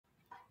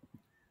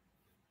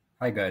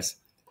Hi guys,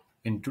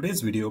 in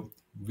today's video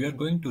we are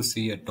going to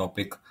see a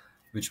topic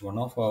which one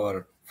of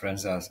our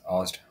friends has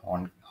asked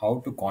on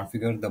how to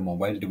configure the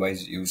mobile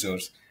device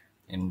users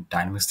in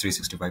Dynamics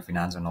 365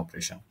 Finance and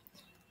Operation.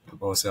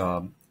 Because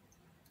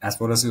as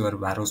far as your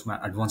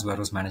advanced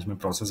warehouse management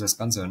process is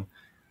concerned,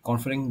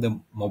 configuring the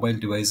mobile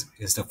device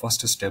is the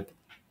first step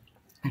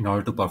in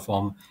order to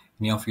perform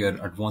any of your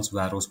advanced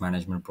warehouse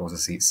management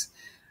processes.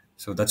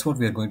 So that's what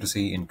we are going to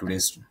see in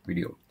today's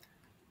video,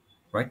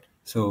 right?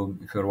 So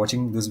if you're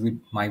watching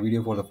my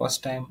video for the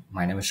first time,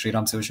 my name is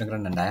Sriram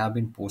Sivashankaran and I have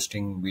been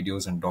posting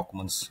videos and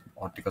documents,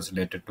 articles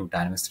related to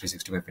Dynamics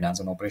 365 Finance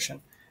and Operation.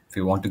 If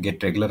you want to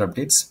get regular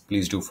updates,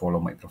 please do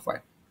follow my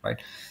profile, right?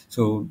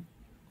 So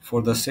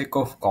for the sake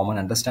of common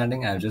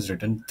understanding, I have just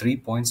written 3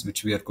 points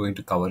which we are going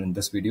to cover in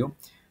this video.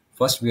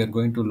 First, we are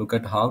going to look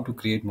at how to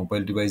create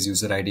mobile device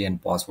user ID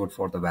and password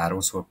for the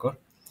warehouse worker,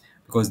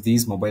 because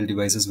these mobile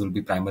devices will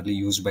be primarily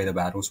used by the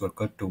warehouse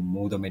worker to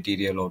move the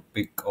material or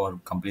pick or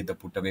complete the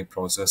put away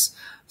process.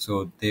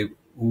 So they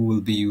who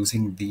will be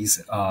using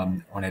these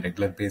on a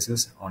regular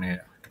basis to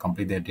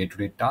complete their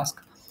day-to-day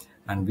task.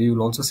 And we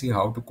will also see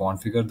how to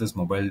configure this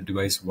mobile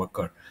device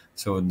worker.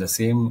 So in the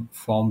same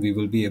form, we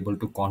will be able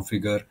to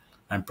configure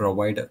and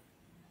provide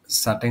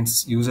certain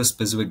user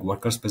specific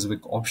worker specific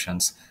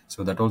options.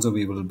 So that also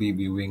we will be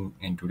viewing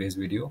in today's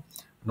video.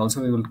 And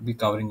also we will be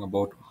covering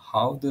about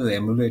how the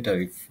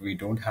emulator, if we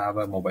don't have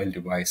a mobile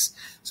device,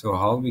 so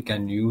how we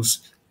can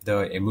use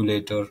the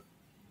emulator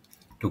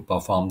to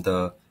perform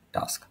the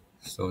task.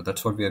 So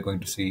that's what we are going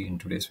to see in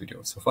today's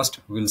video. So first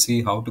we'll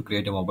see how to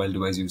create a mobile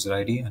device user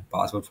ID and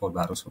password for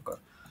warehouse worker.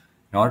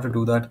 In order to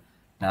do that,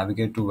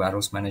 navigate to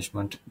warehouse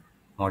management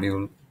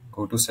module,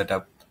 go to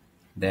setup,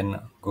 then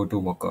go to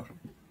worker.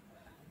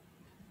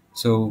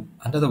 So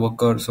under the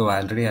worker, so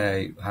already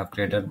I have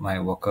created my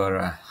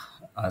worker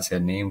as a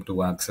name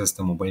to access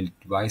the mobile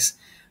device.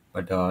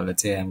 But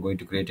let's say I'm going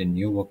to create a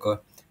new worker.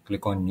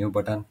 Click on new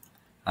button,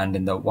 and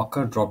in the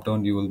worker drop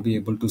down, you will be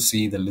able to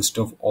see the list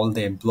of all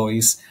the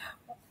employees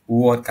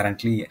who are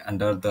currently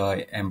under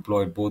the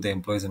employed, both the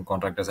employees and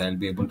contractors. I'll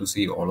be able to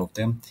see all of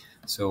them.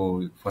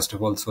 So first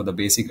of all, so the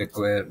basic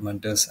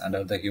requirement is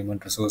under the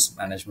human resource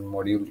management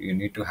module, you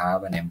need to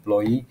have an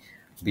employee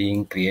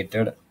being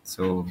created.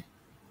 So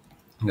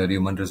the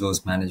human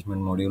resource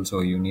management module,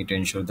 so you need to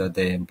ensure that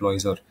the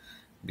employees are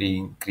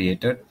being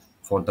created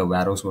for the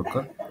warehouse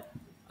worker,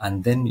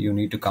 and then you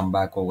need to come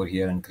back over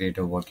here and create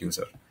a work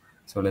user.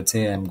 So let's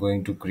say I'm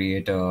going to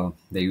create the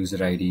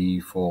user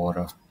ID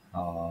for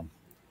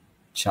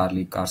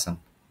Charlie Carson.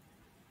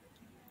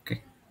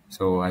 Okay,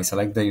 so I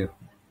select the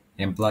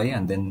employee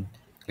and then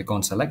click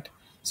on select.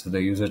 So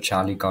the user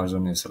Charlie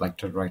Carson is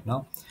selected right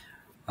now.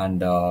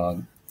 And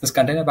this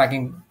container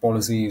packing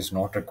policy is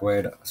not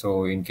required.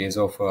 So in case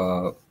of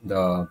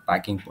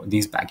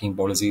these packing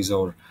policies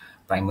are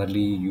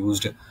primarily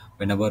used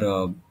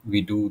whenever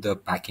we do the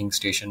packing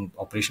station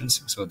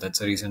operations. So that's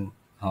the reason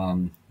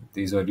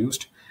these are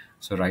used.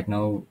 So right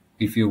now,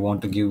 if you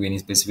want to give any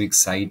specific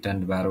site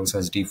and warehouse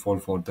as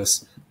default for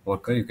this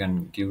worker, you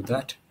can give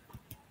that.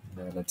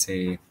 Let's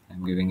say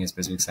I'm giving a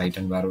specific site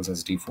and warehouse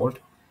as default.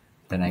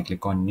 Then I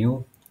click on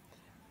new.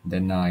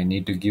 Then I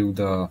need to give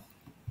the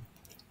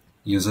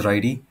user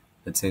ID,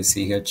 let's say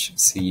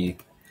CHCA.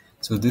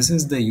 So this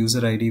is the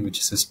user ID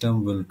which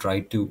system will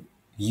try to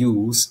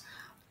use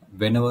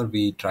whenever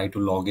we try to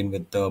log in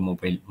with the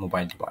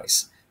mobile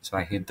device. So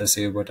I hit the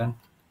save button.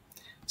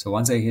 So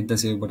once I hit the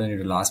save button, it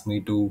will ask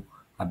me to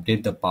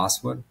update the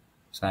password.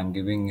 So I'm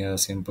giving a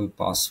simple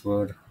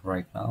password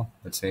right now.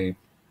 Let's say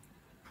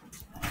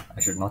I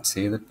should not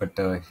say that, but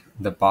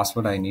the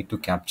password I need to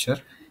capture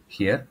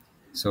here.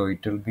 So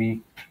it will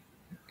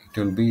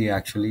be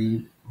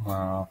actually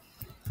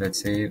let's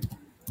say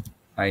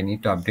I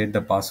need to update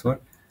the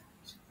password,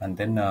 and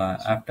then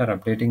after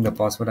updating the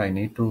password I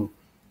need to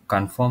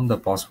confirm the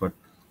password.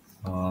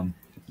 I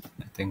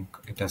think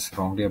it has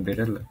wrongly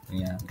updated. Let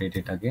me update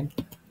it again.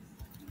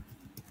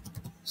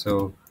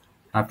 So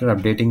after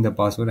updating the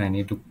password I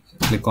need to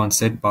click on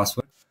set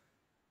password.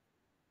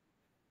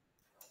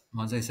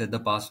 Once I set the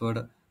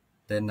password,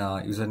 then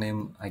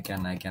username I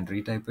can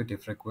retype it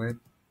if required.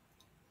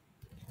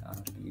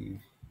 Charlie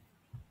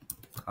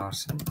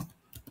Carson.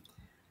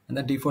 And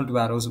the default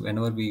warehouse,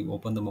 whenever we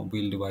open the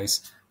mobile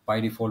device, by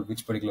default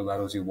which particular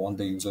warehouse you want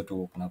the user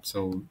to open up,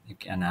 so you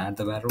can add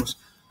the warehouse.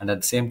 And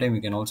at the same time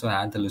you can also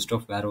add the list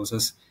of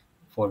warehouses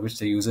for which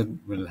the user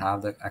will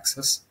have the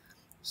access.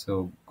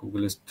 So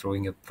Google is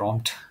throwing a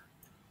prompt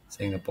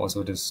saying the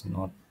password is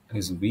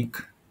weak.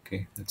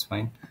 Okay, that's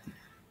fine.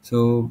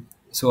 So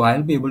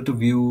I'll be able to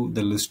view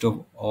the list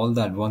of all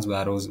the advanced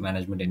warehouse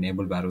management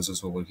enabled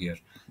warehouses over here.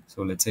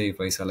 So let's say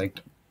if I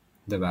select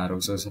the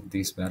warehouses,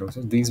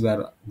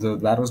 the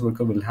warehouse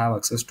worker will have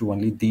access to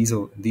only these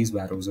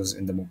warehouses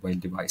in the mobile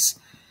device.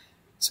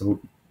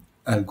 So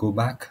I'll go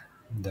back.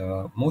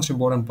 The most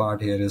important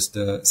part here is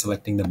the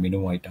selecting the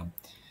menu item.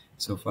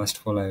 So first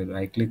of all, I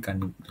right click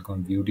and click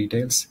on view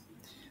details.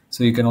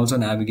 So you can also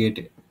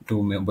navigate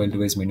to mobile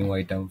device menu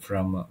item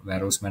from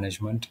warehouse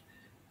management,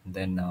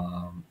 then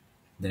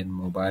then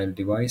mobile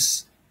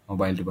device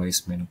mobile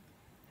device menu,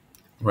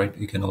 right?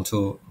 You can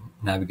also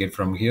navigate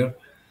from here.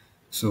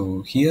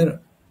 So here,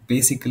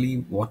 basically,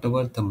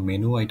 whatever the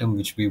menu item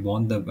which we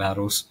want the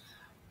Varos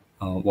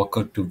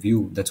worker to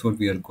view, that's what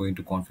we are going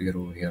to configure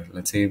over here.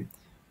 Let's say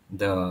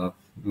the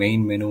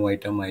main menu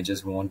item, I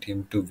just want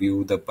him to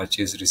view the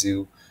purchase,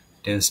 receive,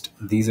 test.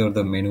 These are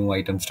the menu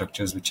item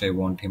structures which I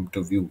want him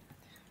to view.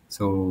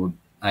 So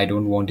I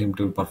don't want him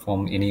to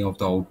perform any of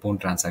the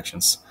outbound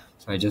transactions.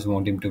 So I just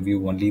want him to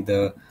view only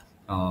the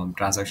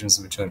transactions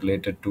which are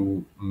related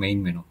to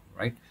main menu,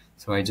 right?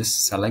 So I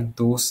just select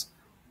those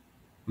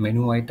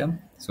menu item.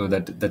 So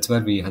that's how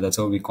we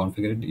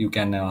configure it. You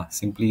can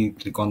simply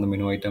click on the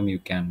menu item, you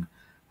can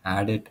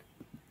add it.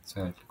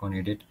 So I click on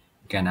edit,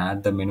 you can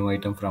add the menu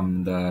item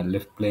from the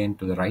left plane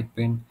to the right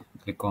plane.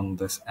 Click on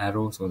this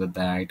arrow so that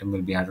the item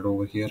will be added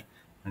over here.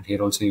 And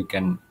here also you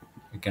can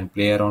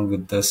play around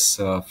with this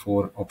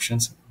four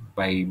options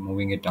by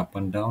moving it up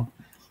and down,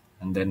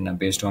 and then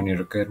based on your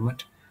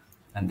requirement.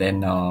 And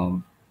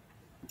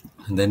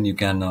then you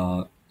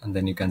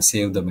can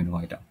save the menu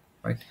item,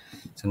 right?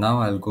 So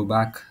now I'll go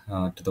back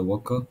to the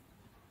worker.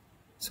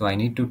 So I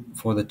need to,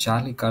 for the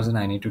Charlie Carson,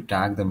 I need to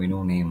tag the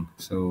menu name.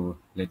 So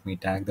let me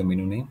tag the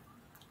menu name.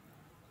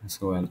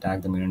 So I'll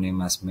tag the menu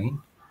name as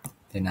main.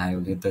 Then I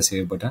will hit the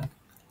save button.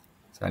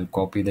 So I'll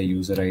copy the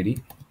user ID.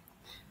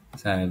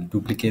 So I'll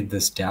duplicate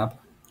this tab.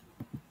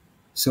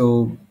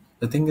 So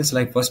the thing is,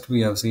 like, first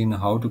we have seen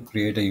how to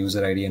create a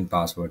user ID and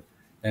password.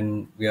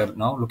 And we are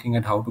now looking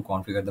at how to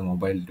configure the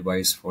mobile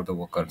device for the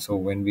worker. So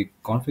when we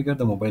configure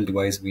the mobile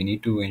device, we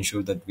need to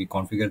ensure that we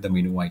configure the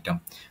menu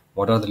item.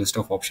 What are the list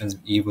of options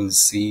he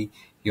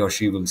or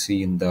she will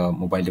see in the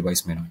mobile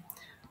device menu?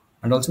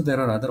 And also there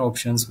are other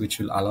options which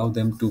will allow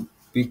them to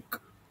pick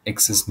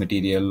excess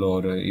material,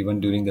 or even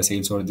during the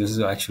sales, or this is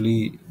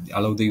actually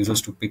allow the users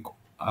to pick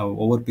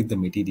overpick the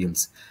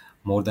materials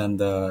more than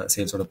the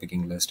sales order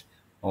picking list,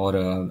 or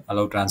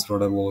allow transfer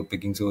order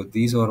overpicking. So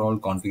these are all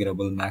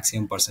configurable.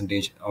 Maximum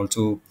percentage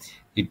also,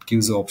 it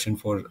gives the option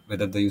for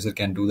whether the user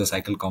can do the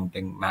cycle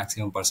counting.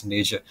 Maximum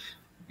percentage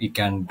we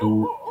can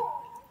do,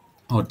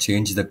 or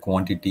change the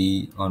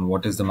quantity on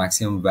what is the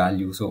maximum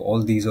value. So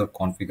all these are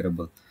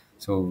configurable,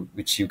 so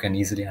which you can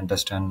easily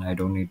understand. I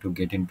don't need to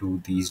get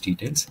into these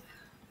details.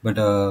 But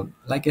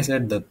like I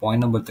said, the point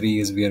number 3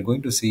 is we are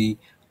going to see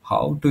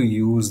how to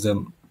use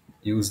the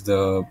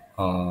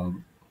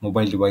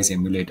mobile device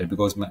emulator,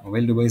 because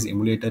mobile device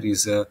emulator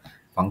is a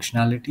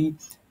functionality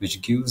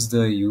which gives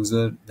the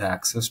user the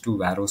access to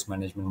Varos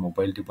management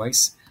mobile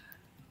device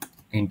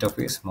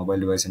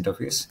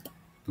interface.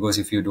 Because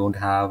if you don't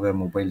have a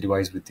mobile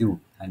device with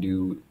you and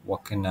you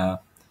work in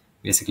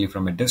basically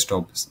from a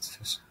desktop,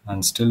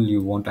 and still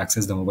you want to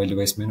access the mobile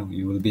device menu,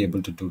 you will be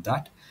able to do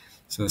that.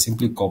 So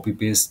simply copy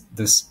paste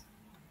this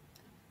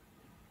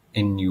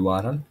in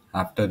URL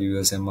after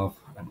USMF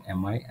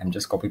and MI. I'm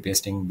just copy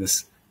pasting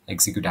this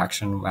execute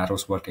action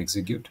arrows work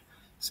execute.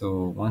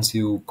 So once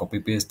you copy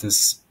paste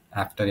this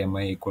after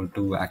MI equal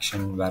to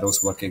action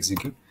arrows work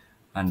execute,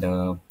 and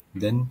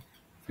then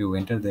if you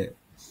enter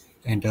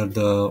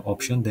the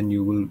option, then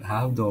you will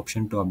have the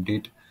option to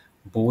update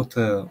both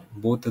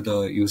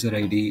the user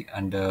ID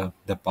and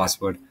the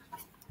password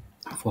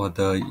for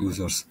the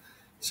users.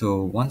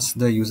 So once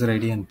the user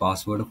ID and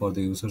password for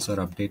the users are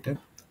updated,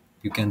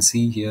 you can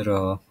see here,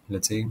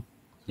 let's say,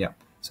 yeah.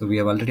 So we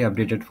have already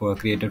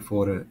created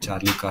for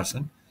Charlie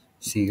Carson,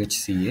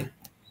 CHCA.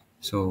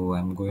 So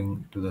I'm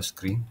going to the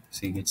screen,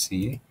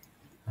 CHCA,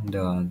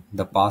 and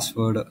the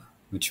password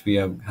which we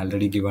have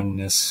already given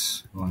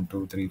is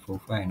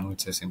 12345. I know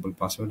it's a simple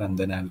password, and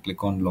then I'll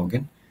click on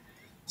login.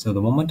 So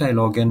the moment I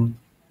log in,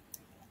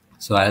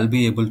 so I'll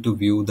be able to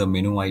view the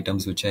menu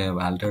items which I have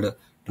altered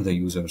to the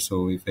user.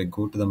 So if I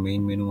go to the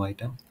main menu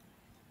item,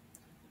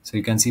 so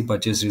you can see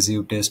purchase,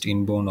 receive, test,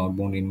 inbound,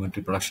 outbound,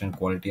 inventory, production,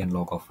 quality, and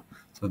log off.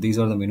 So these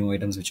are the menu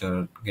items which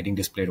are getting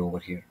displayed over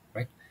here,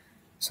 right?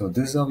 So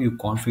this is how you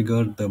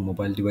configure the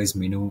mobile device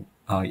menu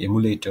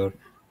emulator,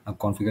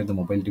 configure the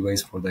mobile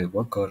device for the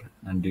worker,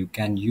 and you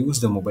can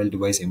use the mobile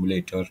device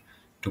emulator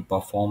to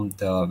perform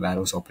the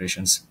Varos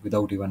operations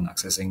without even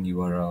accessing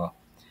your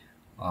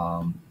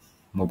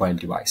mobile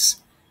device.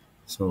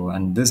 So,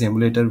 and this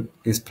emulator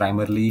is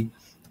primarily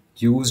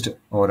used,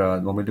 or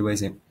a mobile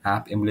device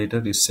app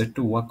emulator is set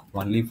to work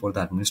only for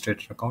the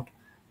administrator account,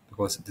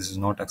 because this is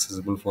not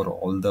accessible for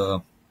all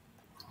the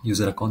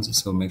user accounts.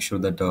 So make sure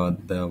that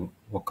the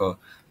worker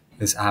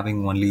is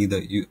having only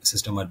the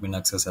system admin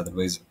access,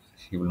 otherwise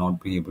he will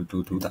not be able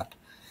to do that.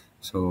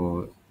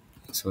 So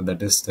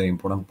that is the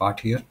important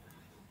part here.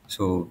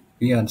 So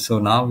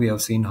now we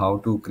have seen how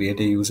to create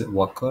a user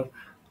worker,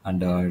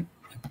 and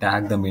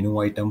tag the menu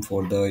item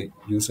for the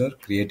user,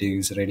 create a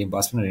user ID and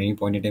password. At any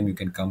point in time, you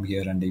can come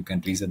here and you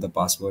can reset the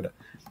password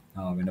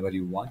whenever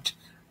you want,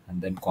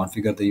 and then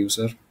configure the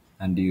user,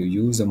 and you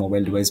use the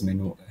mobile device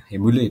menu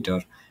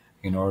emulator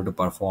in order to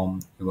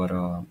perform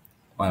your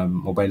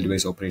mobile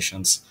device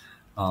operations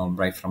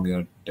right from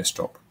your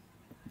desktop.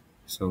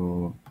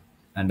 So,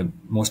 and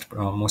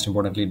most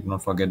importantly, do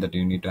not forget that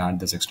you need to add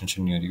this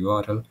extension in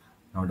your URL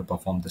in order to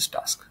perform this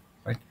task,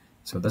 right?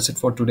 So that's it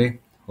for today.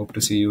 Hope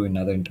to see you in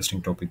another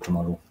interesting topic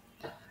tomorrow.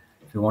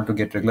 If you want to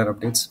get regular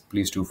updates,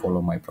 please do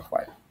follow my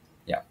profile.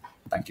 Yeah,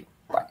 thank you.